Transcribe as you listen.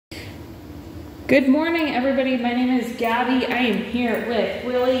Good morning, everybody. My name is Gabby. I am here with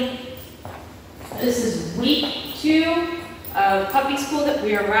Willie. This is week 2 of puppy school that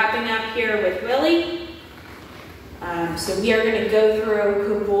we are wrapping up here with Willie. So we are going to go through,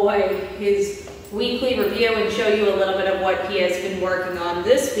 good boy, his weekly review and show you a little bit of what he has been working on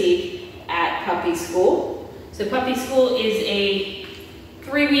this week at puppy school. So puppy school is a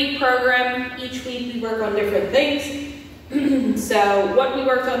 3-week program. Each week we work on different things. So what we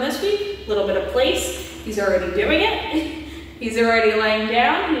worked on this week, a little bit of place. He's already doing it. He's already laying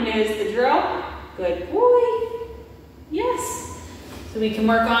down. He knows the drill. Good boy. Yes. So we can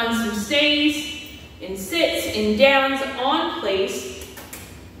work on some stays, and sits, and downs on place.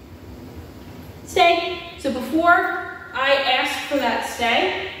 Stay. So before I ask for that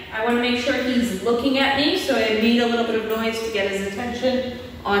stay, I want to make sure he's looking at me. So I need a little bit of noise to get his attention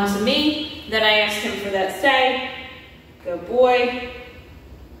onto me. Then I ask him for that stay. Good boy.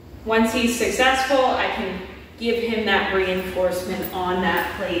 Once he's successful, I can give him that reinforcement on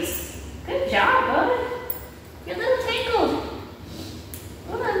that place. Good job, bud. You're a little tangled.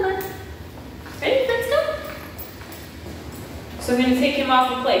 Hold on, bud. Ready? Let's go. So I'm going to take him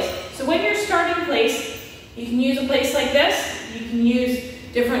off a place. So when you're starting place, you can use a place like this. You can use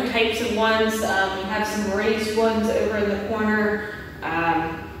different types of ones. We have some raised ones over in the corner.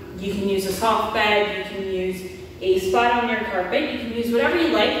 You can use a soft bed. You can use a spot on your carpet. You can use whatever you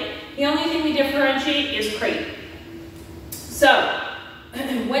like. The only thing we differentiate is crate. So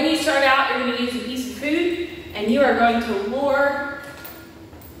when you start out, you're going to use a piece of food and you are going to lure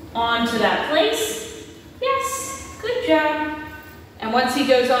onto that place. Yes, good job. And once he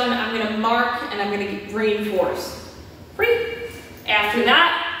goes on, I'm going to mark and I'm going to reinforce. Free. After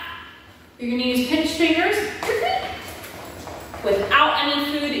that, you're going to use pinch fingers without any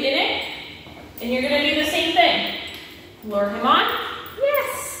food in it. And you're going to do the same thing. Lure him on.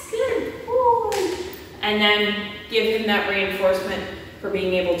 Yes, good boy. And then give him that reinforcement for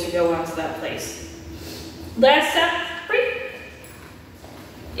being able to go onto that place. Last step,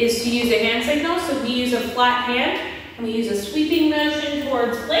 is to use a hand signal. So we use a flat hand and we use a sweeping motion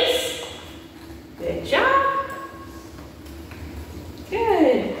towards place. Good job.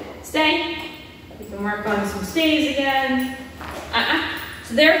 Good. Stay. We can work on some stays again.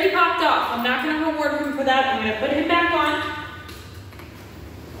 So there he popped off. I'm not going to reward him for that. I'm going to put him back on.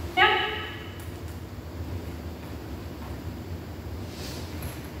 Yeah.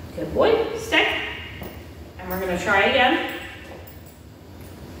 Good boy. Stay. And we're going to try again.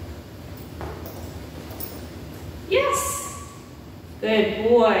 Yes. Good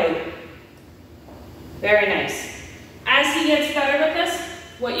boy. Very nice. As he gets better with this,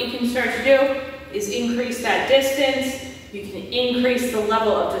 what you can start to do is increase that distance. You can increase the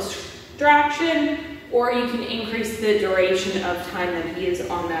level of distraction, or you can increase the duration of time that he is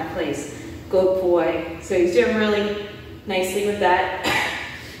on that place. Good boy. So he's doing really nicely with that.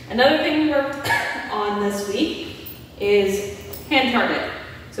 Another thing we worked on this week is hand target.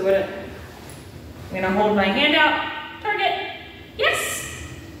 So I'm going to hold my hand out, target, yes.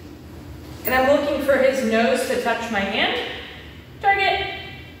 And I'm looking for his nose to touch my hand, target,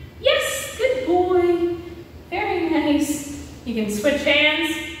 yes, good boy. Very nice. You can switch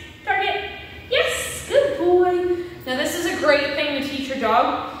hands. Target. Yes. Good boy. Now this is a great thing to teach your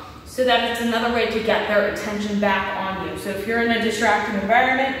dog so that it's another way to get their attention back on you. So if you're in a distracted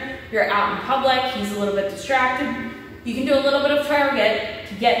environment, you're out in public, he's a little bit distracted, you can do a little bit of target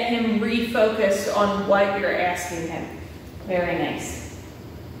to get him refocused on what you're asking him. Very nice.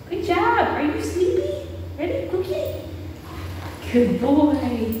 Good job. Are you sleepy? Ready? Okay. Good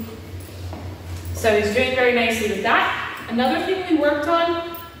boy. So he's doing very nicely with that. Another thing we worked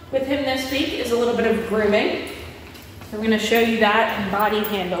on with him this week is a little bit of grooming. So I'm going to show you that and body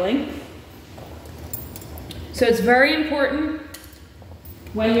handling. So it's very important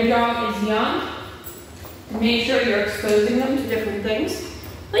when your dog is young to make sure you're exposing them to different things.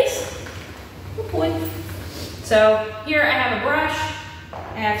 Please. Good boy. So here I have a brush.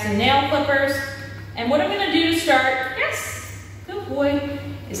 I have some nail clippers. And what I'm going to do to start, yes, good boy,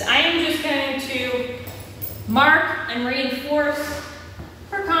 is I am just going to mark and reinforce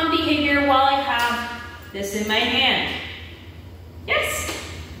for calm behavior while I have this in my hand. Yes.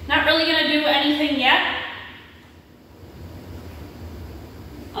 Not really going to do anything yet.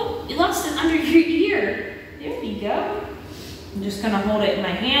 Oh, you lost it under your ear. There we go. I'm just going to hold it in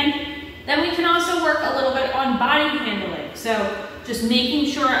my hand. Then we can also work a little bit on body handling. So just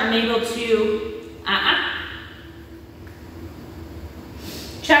making sure I'm able to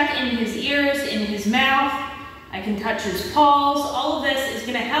check in his ears, in his mouth. I can touch his paws. All of this is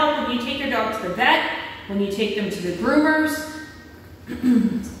going to help when you take your dog to the vet, when you take them to the groomers.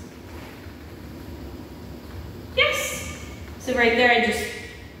 So right there, I just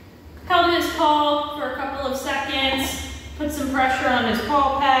held his paw for a couple of seconds, put some pressure on his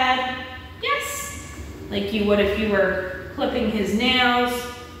paw pad. Yes, like you would if you were clipping his nails.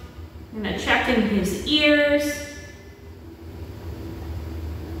 I'm gonna check in his ears.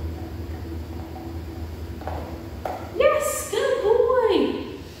 Yes, good boy.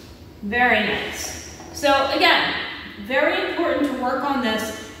 Very nice. So again, very important to work on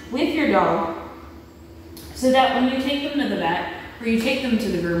this with your dog so that when you take them to the vet or you take them to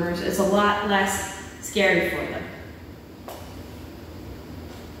the groomers, it's a lot less scary for them.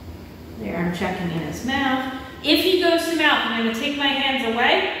 There, I'm checking in his mouth. If he goes to mouth, I'm gonna take my hands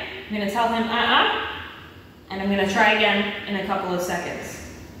away. I'm gonna tell him, and I'm gonna try again in a couple of seconds.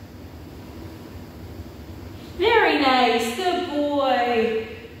 Very nice, good boy.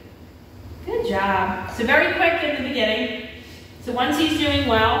 Good job. So very quick in the beginning. So once he's doing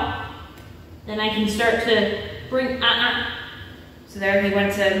well, then I can start to bring, So there he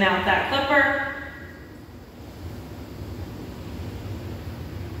went to mouth that clipper.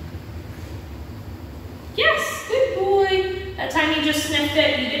 Yes, good boy. That time you just sniffed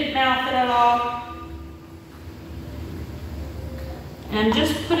it, you didn't mouth it at all. And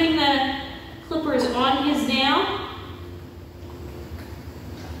just putting the clippers on his nail.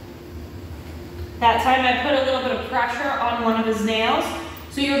 That time I put a little bit of pressure on one of his nails.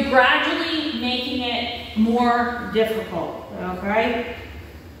 So you're gradually making it more difficult, okay?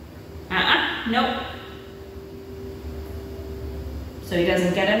 Nope. So he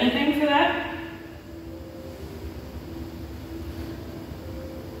doesn't get anything for that?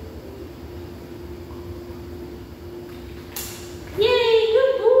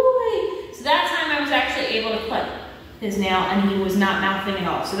 Able to clip his nail and he was not mouthing at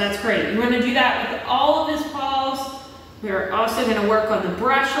all. So that's great. We're going to do that with all of his paws. We're also going to work on the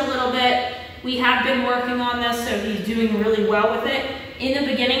brush a little bit. We have been working on this, so he's doing really well with it. In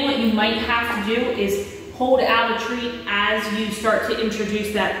the beginning, what you might have to do is hold out a treat as you start to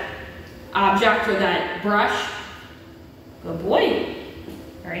introduce that object or that brush. Good boy.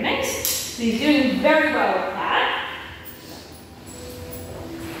 Very nice. So he's doing very well with that.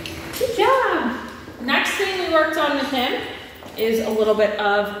 Good job. Next thing we worked on with him is a little bit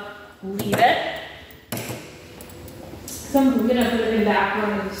of leave it. So I'm gonna put him back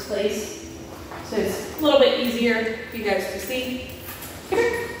on his place so it's a little bit easier for you guys to see. Come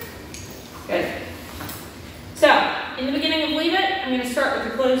here. Good. So in the beginning of leave it, I'm gonna start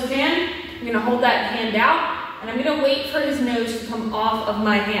with the closed hand. I'm gonna hold that hand out and I'm gonna wait for his nose to come off of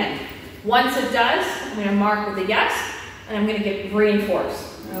my hand. Once it does, I'm gonna mark with a yes and I'm gonna get reinforced,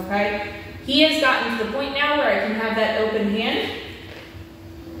 okay? He has gotten to the point now where I can have that open hand.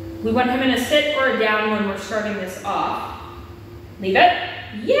 We want him in a sit or a down when we're starting this off. Leave it.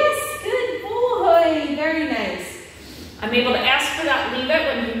 Yes, good boy, very nice. I'm able to ask for that leave it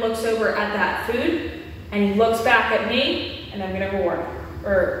when he looks over at that food and he looks back at me and I'm gonna reward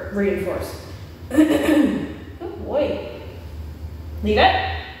or reinforce. Good boy. Leave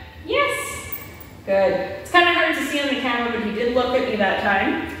it. Yes. Good. It's kind of hard to see on the camera, but he did look at me that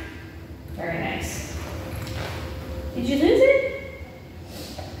time. Very nice. Did you lose it?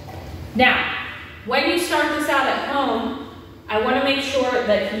 Now, when you start this out at home, I want to make sure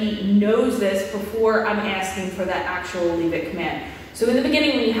that he knows this before I'm asking for that actual leave it command. So in the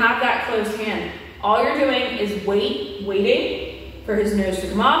beginning, when you have that closed hand, all you're doing is waiting for his nose to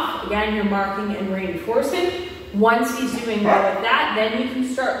come off. Again, you're marking and reinforcing. Once he's doing well with that, then you can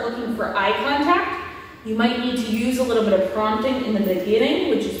start looking for eye contact. You might need to use a little bit of prompting in the beginning,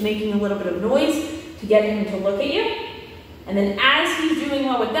 which is making a little bit of noise to get him to look at you. And then as he's doing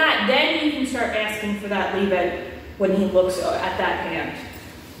well with that, then you can start asking for that leave it when he looks at that hand.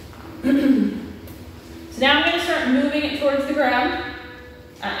 So now I'm going to start moving it towards the ground.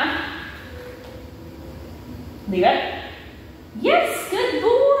 Leave it. Yes, good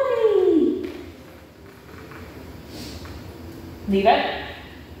boy. Leave it.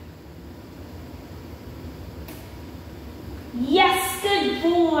 Yes, good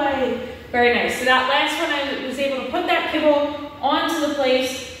boy. Very nice. So that last one, I was able to put that kibble onto the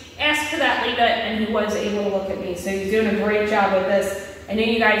place, ask for that leave it, and he was able to look at me. So he's doing a great job with this. I know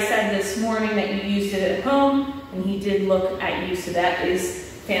you guys said this morning that you used it at home, and he did look at you, so that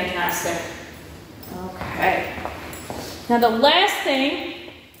is fantastic. Okay. Now the last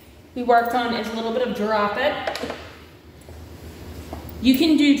thing we worked on is a little bit of drop it. You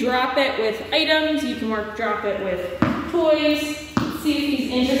can do drop it with items, you can drop it with toys, see if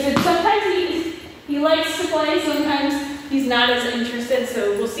he's interested. Sometimes he likes to play, sometimes he's not as interested,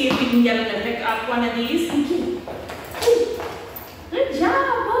 so we'll see if we can get him to pick up one of these. Good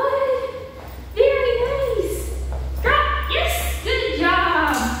job, bud. Very nice. Drop, yes.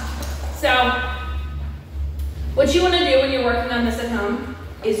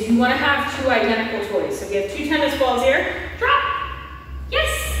 want to have two identical toys. So we have two tennis balls here. Drop.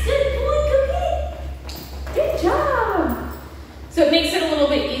 Yes, good boy, Cookie. Good job. So it makes it a little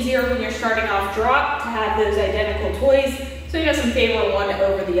bit easier when you're starting off drop to have those identical toys, so he doesn't favor one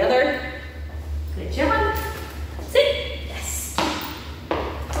over the other. Good job. Sit. Yes.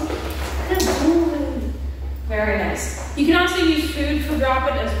 Good boy. Very nice. You can also use food for drop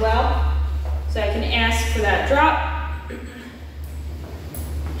it as well. So I can ask for that drop.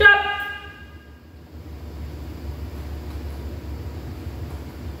 Drop.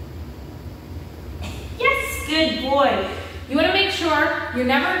 Yes, good boy. You want to make sure you're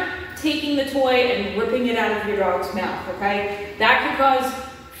never taking the toy and ripping it out of your dog's mouth, okay? That could cause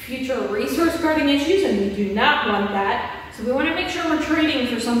future resource guarding issues, and we do not want that. So we want to make sure we're trading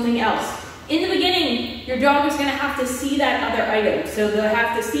for something else. In the beginning, your dog is going to have to see that other item. So they'll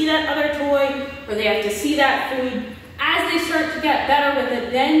have to see that other toy, or they have to see that food. As they start to get better with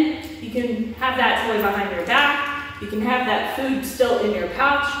it, then you can have that toy behind your back. You can have that food still in your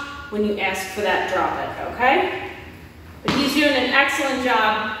pouch when you ask for that drop it, okay? But he's doing an excellent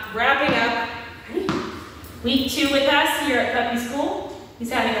job wrapping up week 2 with us here at Puppy School. He's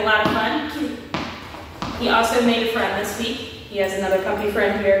having a lot of fun. He also made a friend this week. He has another puppy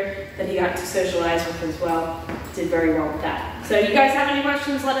friend here that he got to socialize with as well. Did very well with that. So if you guys have any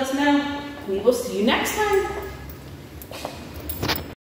questions, let us know. We will see you next time.